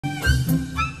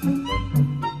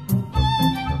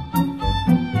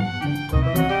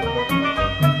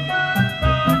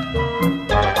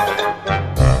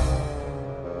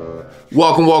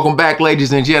Welcome back,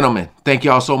 ladies and gentlemen. Thank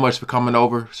y'all so much for coming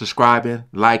over, subscribing,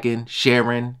 liking,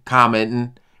 sharing,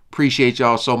 commenting. Appreciate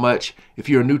y'all so much. If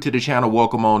you're new to the channel,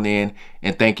 welcome on in,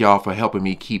 and thank y'all for helping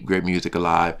me keep great music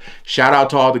alive. Shout out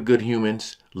to all the good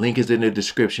humans. Link is in the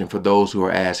description for those who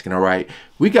are asking, all right?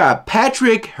 We got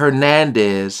Patrick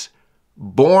Hernandez,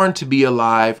 Born to Be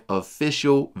Alive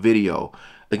official video.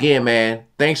 Again, man,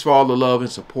 thanks for all the love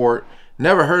and support.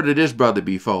 Never heard of this brother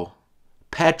before.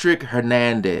 Patrick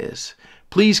Hernandez.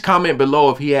 Please comment below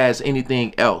if he has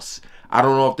anything else. I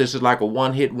don't know if this is like a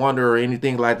one-hit wonder or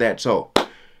anything like that. So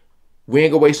we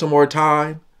ain't gonna waste some more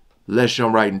time. Let's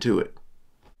jump right into it.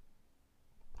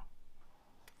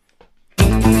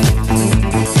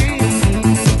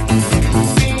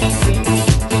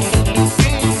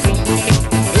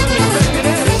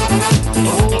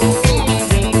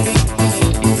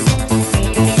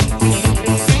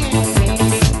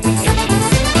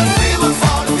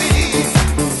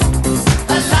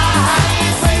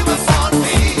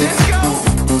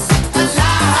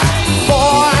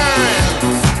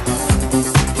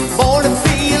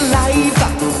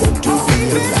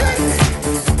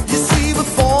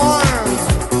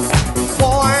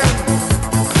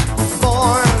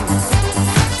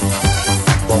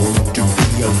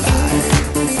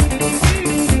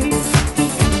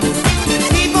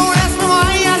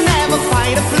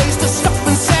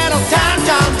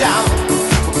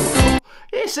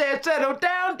 Said settle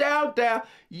down.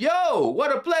 Yo,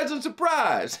 what a pleasant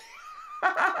surprise.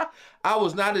 I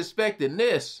was not expecting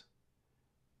this.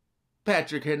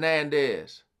 Patrick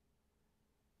Hernandez.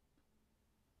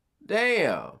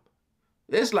 Damn.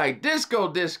 It's like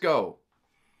disco.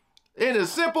 In a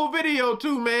simple video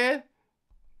too, man.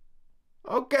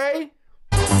 Okay.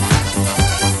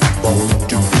 Born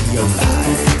to be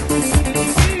alive.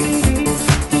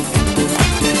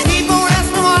 People ask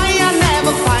me why I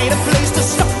never find a place to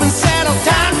stop and settle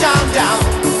down.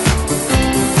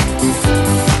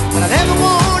 But I never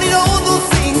wanted all those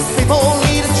things people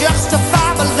need to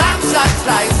justify my life.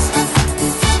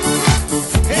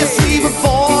 Yes, we were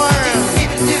born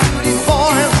to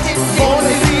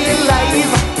be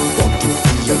alive.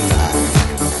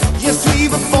 Yes, we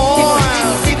were born.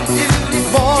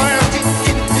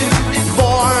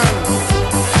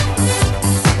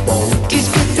 It's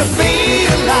good to be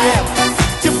alive.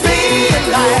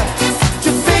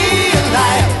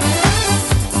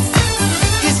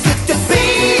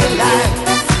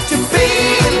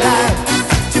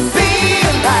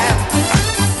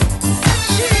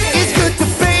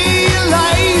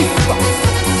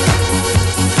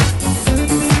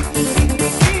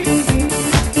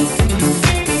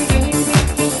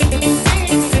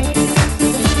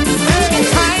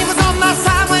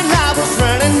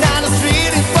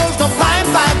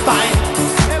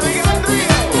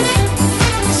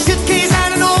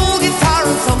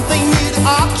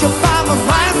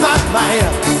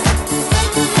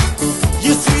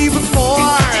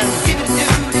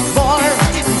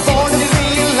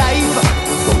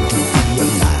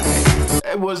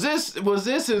 Was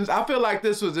this in, I feel like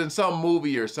this was in some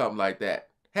movie or something like that.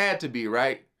 Had to be,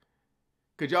 right?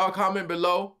 Could y'all comment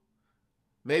below?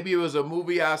 Maybe it was a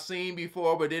movie I've seen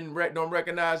before but don't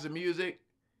recognize the music.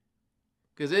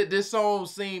 Because this song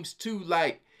seems too,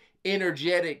 like,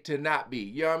 energetic to not be.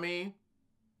 You know what I mean?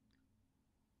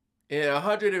 And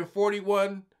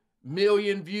 141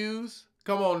 million views.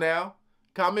 Come on now.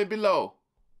 Comment below.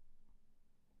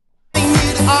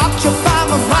 Occupy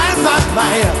my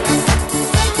mind.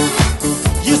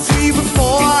 You see, we're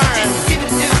born to be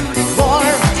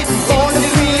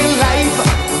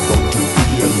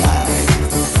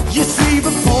alive. You see,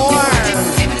 we're born.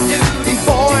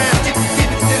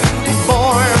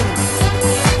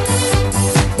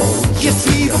 You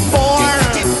see, we're born to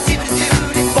be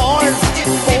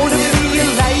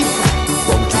alive.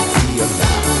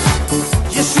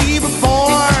 You see, we're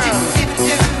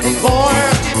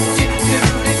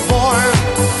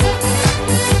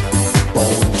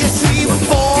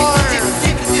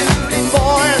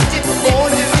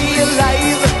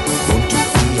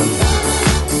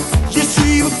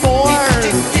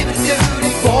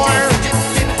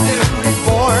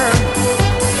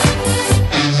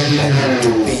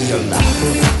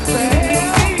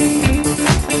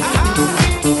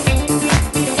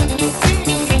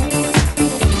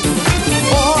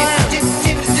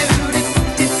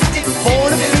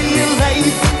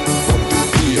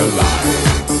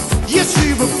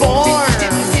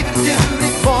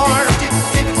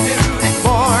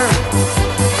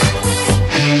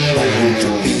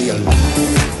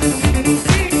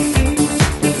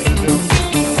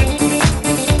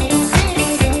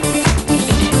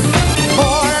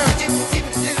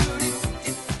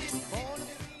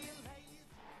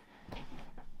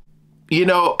You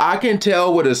know, I can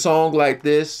tell with a song like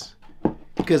this,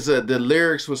 because the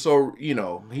lyrics were so, you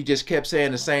know, he just kept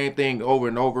saying the same thing over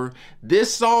and over.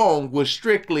 This song was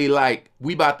strictly like,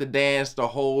 we about to dance the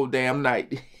whole damn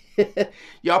night.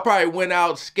 Y'all probably went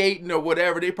out skating or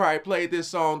whatever. They probably played this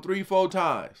song 3-4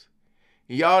 times.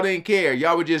 Y'all didn't care.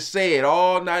 Y'all would just say it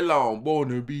all night long. Born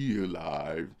to be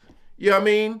alive. You know what I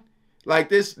mean? Like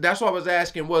this, that's why I was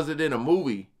asking, was it in a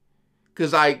movie?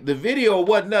 Because, like, the video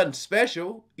wasn't nothing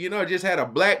special. You know, it just had a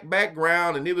black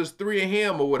background and it was 3 of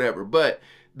him or whatever. But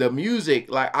the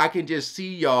music, like, I can just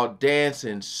see y'all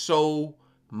dancing so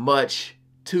much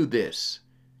to this.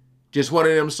 Just one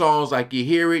of them songs, like, you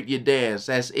hear it, you dance.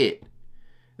 That's it.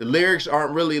 The lyrics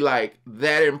aren't really, like,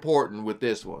 that important with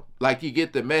this one. Like, you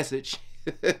get the message,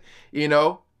 you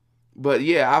know? But,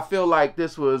 yeah, I feel like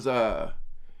this was,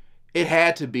 it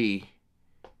had to be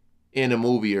in a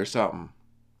movie or something.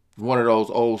 One of those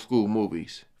old school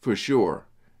movies, for sure.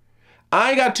 I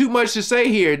ain't got too much to say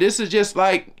here. This is just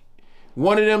like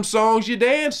one of them songs you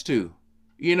dance to,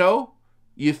 you know?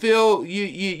 You feel,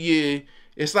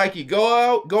 it's like you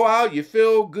go out, you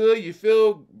feel good, you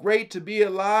feel great to be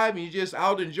alive, and you're just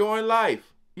out enjoying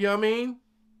life. You know what I mean?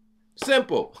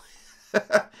 Simple.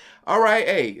 All right,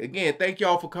 hey, again, thank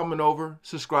y'all for coming over,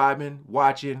 subscribing,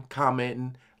 watching,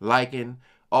 commenting, liking,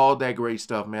 all that great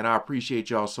stuff, man. I appreciate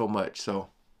y'all so much. So,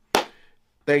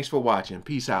 thanks for watching.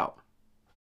 Peace out.